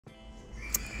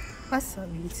What's up,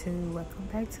 YouTube? Welcome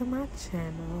back to my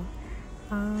channel.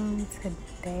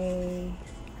 Today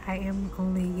I am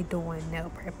only doing nail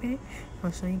prepping.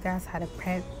 I'm showing you guys how to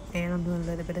prep, and I'm doing a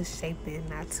little bit of shaping,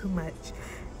 not too much.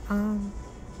 I'm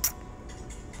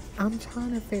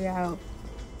trying to figure out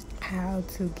how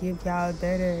to give y'all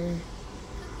better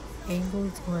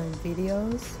angles on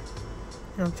videos.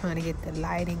 And I'm trying to get the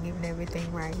lighting and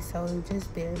everything right, so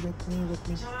just bear with me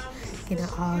getting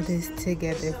all this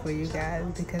together for you guys,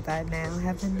 because I now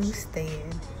have a new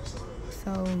stand.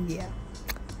 So yeah,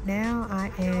 now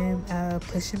I am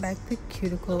pushing back the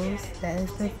cuticles. That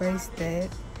is the first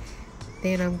step.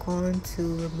 Then I'm going to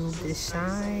remove the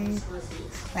shine.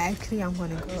 But actually, I'm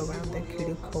going to go around the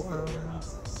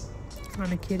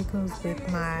cuticles with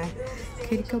my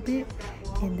cuticle bit,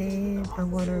 and then I'm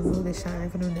going to remove the shine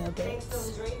from the nail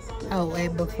beds. Oh,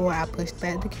 and before I pushed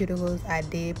back the cuticles, I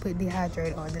did put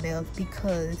dehydrate on the nails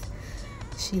because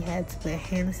she had to put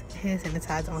hand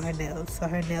sanitizer on her nails. So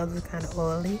her nails are kind of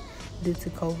oily due to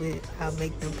COVID. I'll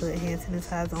make them put hand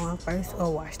sanitizer on first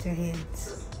or wash their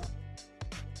hands.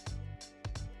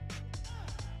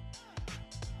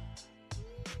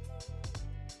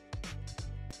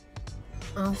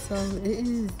 Also,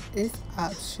 it's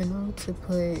optional to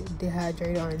put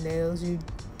dehydrate on nails. You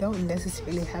don't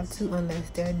necessarily have to unless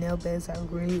their nail beds are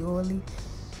really oily,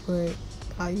 but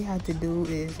all you have to do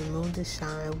is remove the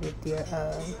shine with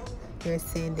your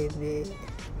sanding bit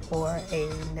or a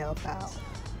nail file.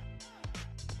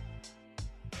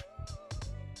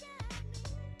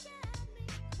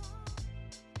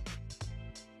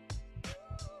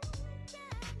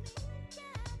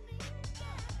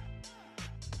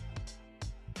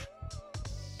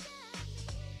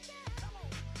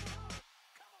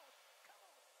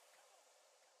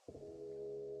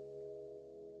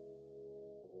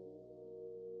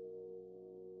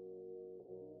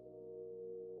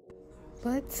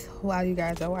 But while you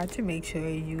guys are watching, make sure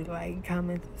you like,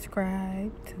 comment,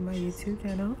 subscribe to my YouTube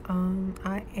channel.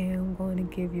 I am going to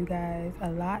give you guys a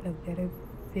lot of better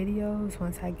videos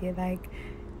once I get like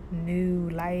new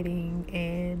lighting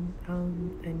and a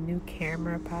new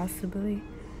camera possibly.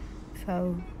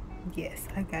 So yes,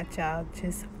 I got y'all.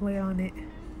 Just wait on it.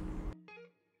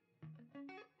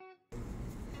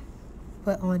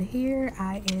 But on here,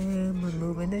 I am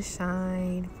removing the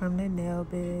shine from the nail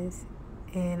beds,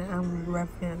 and I'm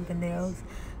roughing up the nails.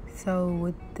 So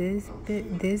with this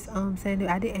sanding,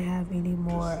 I didn't have any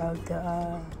more of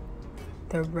the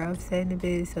rough sanding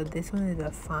bits, so this one is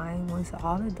a fine one. So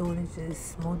all I'm doing is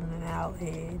just smoothing it out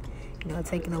and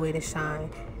taking away the shine.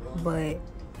 But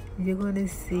you're gonna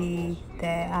see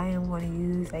that I am going to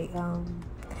use a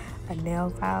nail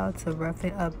file to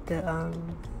roughen up the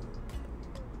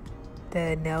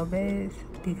nail beds,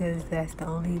 because that's the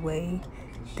only way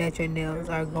that your nails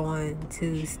are going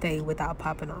to stay without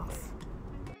popping off.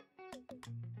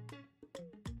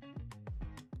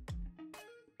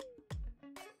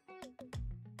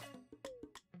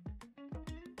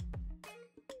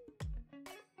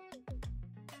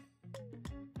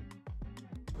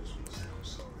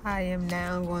 I am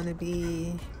now going to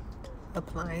be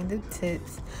applying the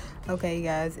tips. Okay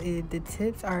guys, the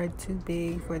tips are too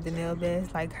big for the nail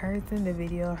beds. Like hers in the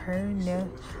video, her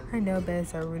nail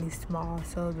beds are really small,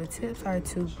 so the tips are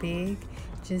too big.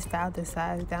 Just file the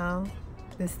sides down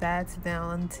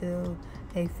until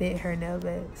they fit her nail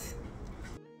beds.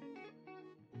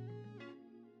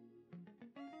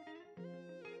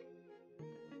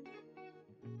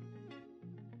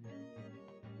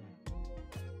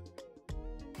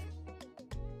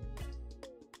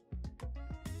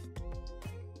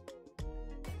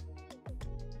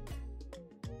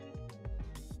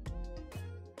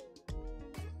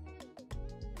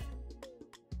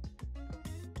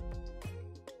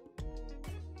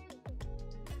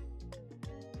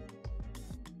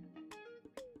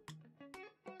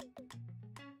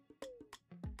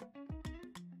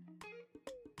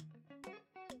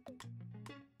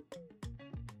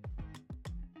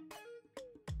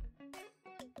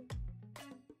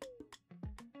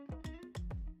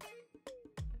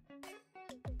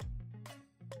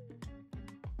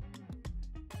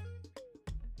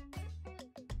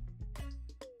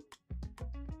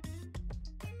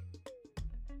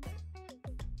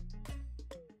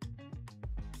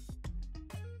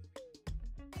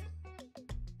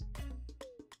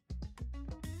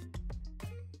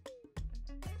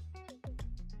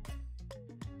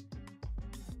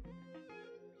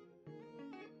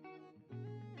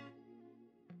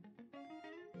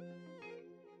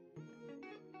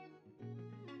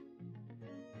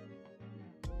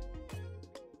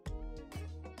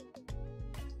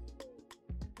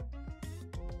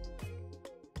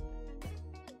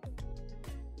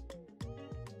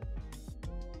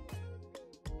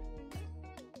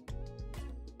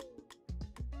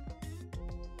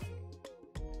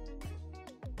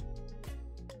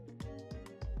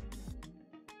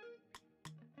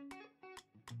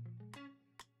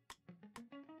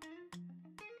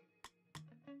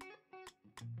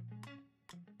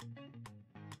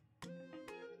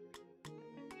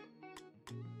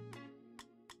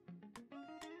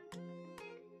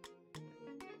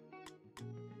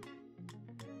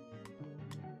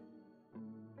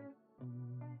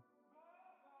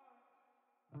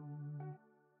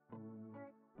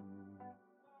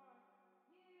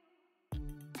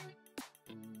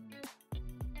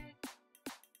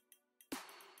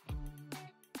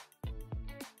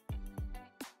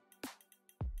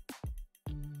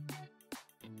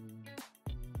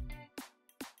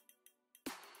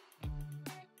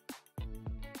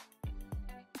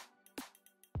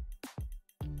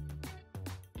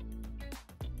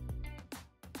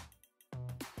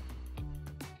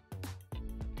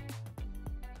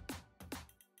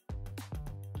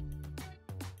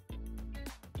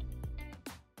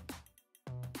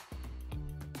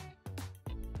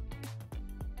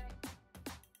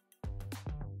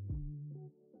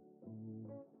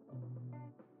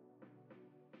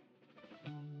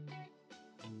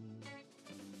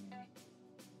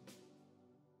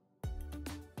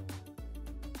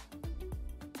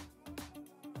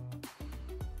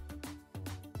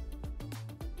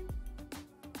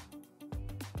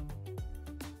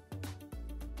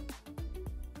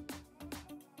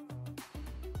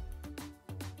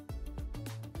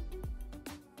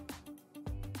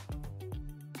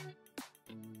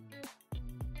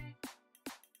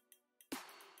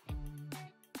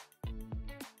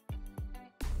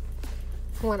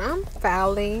 When I'm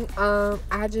filing,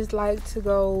 I just like to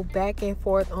go back and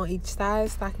forth on each side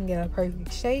so I can get a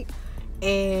perfect shape.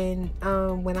 And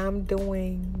when I'm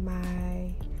doing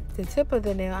the tip of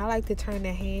the nail, I like to turn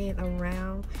the hand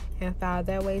around and file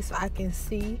that way so I can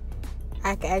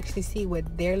actually see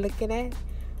what they're looking at.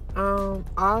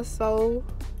 Also,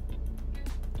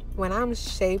 when I'm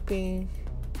shaping,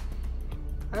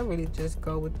 I really just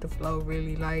go with the flow,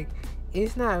 really. Like,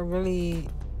 it's not really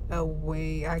a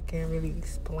way I can really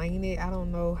explain it. I don't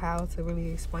know how to really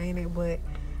explain it, but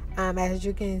as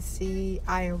you can see,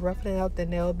 I am roughing out the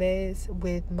nail beds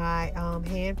with my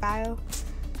hand file.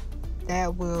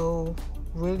 That will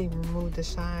really remove the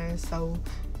shine, so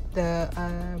the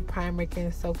primer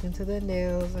can soak into the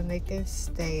nails and they can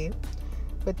stay.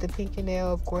 With the pinky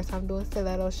nail, of course, I'm doing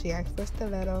stiletto. She asked for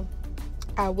stiletto.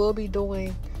 I will be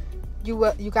doing,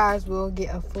 you guys will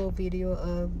get a full video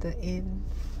of the end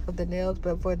of the nails,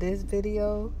 but for this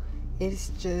video, it's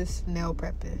just nail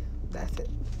prepping. That's it.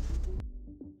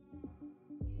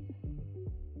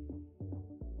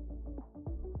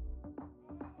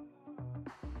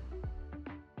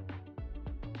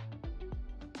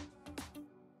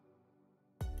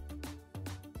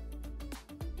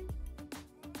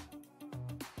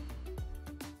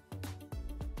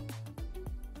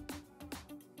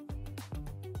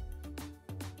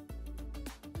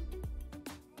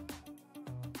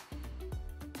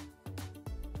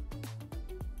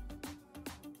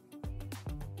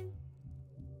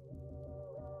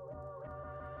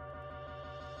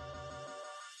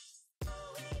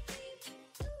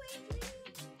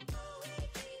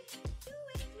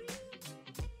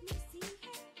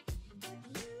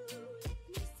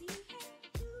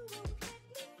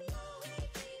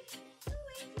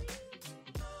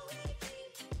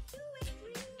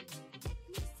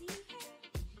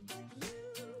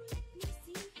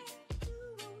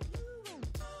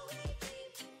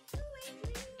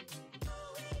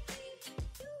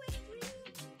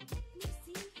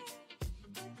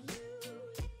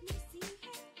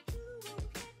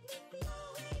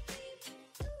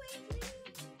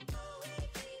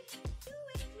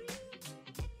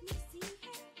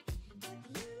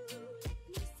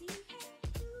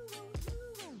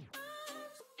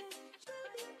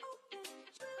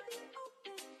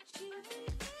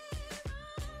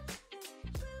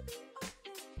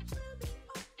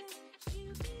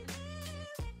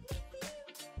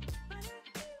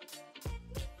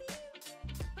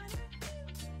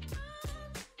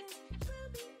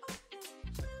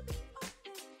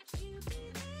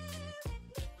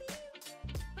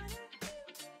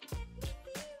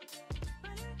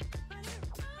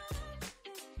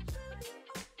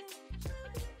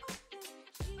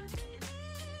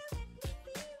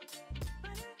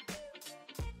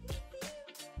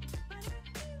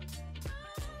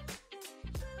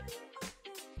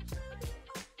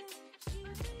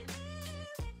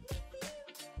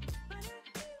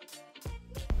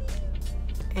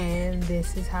 And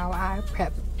this is how I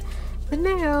prep the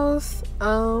nails.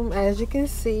 As you can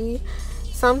see,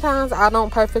 sometimes I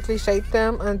don't perfectly shape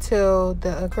them until the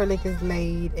acrylic is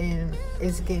laid and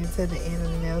it's getting to the end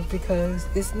of the nails, because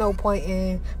there's no point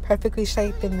in perfectly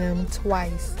shaping them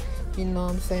twice, you know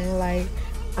what I'm saying? Like,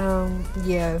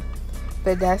 yeah,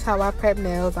 but that's how I prep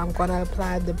nails. I'm gonna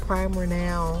apply the primer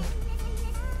now,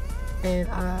 and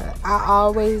I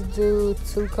always do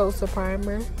 2 coats of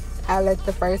primer. I let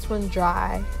the first one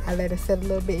dry, I let it sit a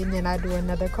little bit, and then I do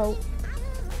another coat.